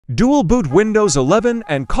Dual boot Windows 11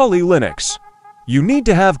 and Kali Linux. You need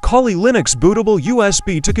to have Kali Linux bootable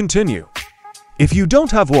USB to continue. If you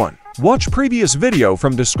don't have one, watch previous video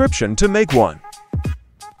from description to make one.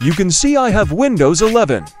 You can see I have Windows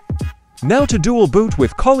 11. Now to dual boot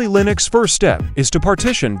with Kali Linux, first step is to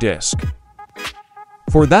partition disk.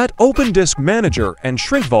 For that, open Disk Manager and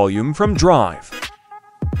shrink volume from drive.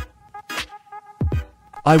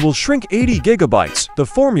 I will shrink 80 GB. The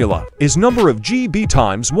formula is number of GB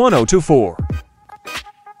times 1024.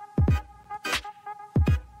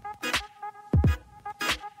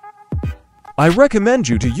 I recommend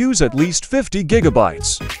you to use at least 50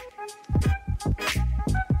 GB.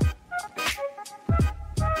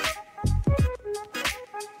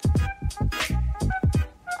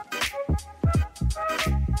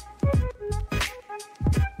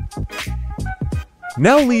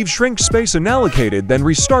 Now leave shrink space unallocated, then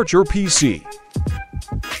restart your PC.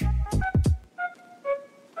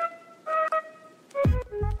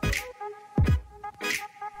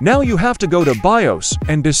 Now you have to go to BIOS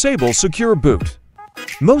and disable Secure Boot.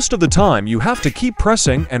 Most of the time you have to keep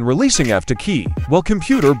pressing and releasing F to key while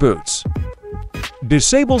computer boots.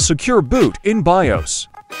 Disable Secure Boot in BIOS.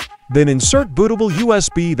 Then insert bootable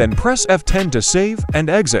USB, then press F10 to save and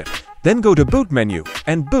exit, then go to Boot menu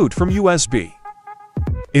and boot from USB.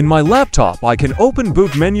 In my laptop, I can open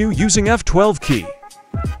Boot menu using F12 key.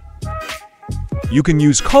 You can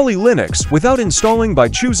use Kali Linux without installing by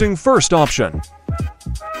choosing first option.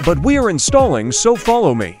 But we are installing, so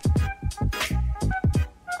follow me.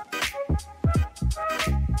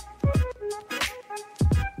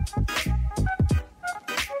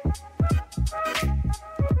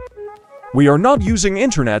 We are not using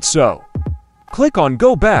internet, so click on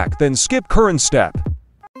Go Back, then skip current step.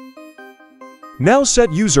 Now set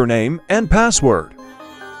username and password.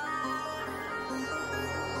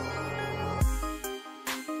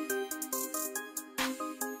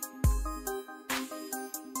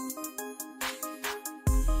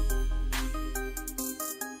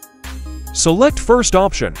 Select first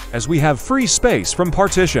option as we have free space from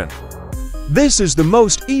partition. This is the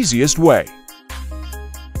most easiest way.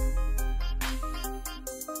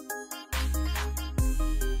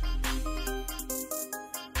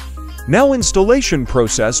 Now installation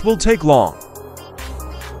process will take long.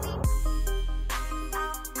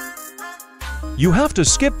 You have to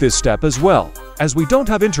skip this step as well, as we don't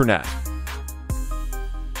have internet.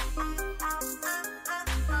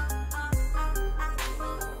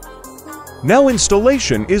 Now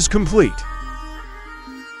installation is complete.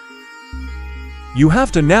 You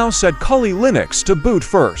have to now set Kali Linux to boot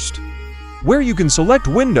first, where you can select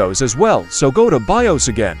Windows as well, so go to BIOS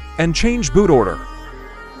again and change boot order.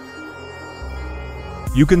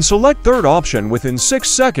 You can select third option within 6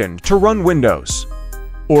 seconds to run Windows,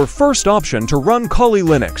 or first option to run Kali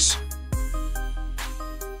Linux.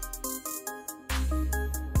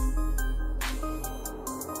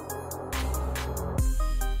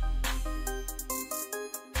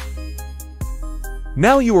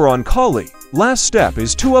 Now you are on Kali. Last step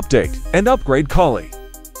is to update and upgrade Kali.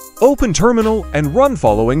 Open terminal and run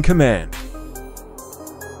following command.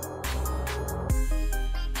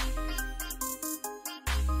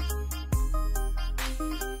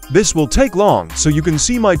 This will take long, so you can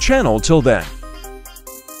see my channel till then.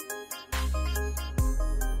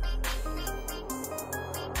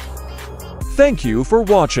 Thank you for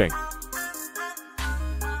watching.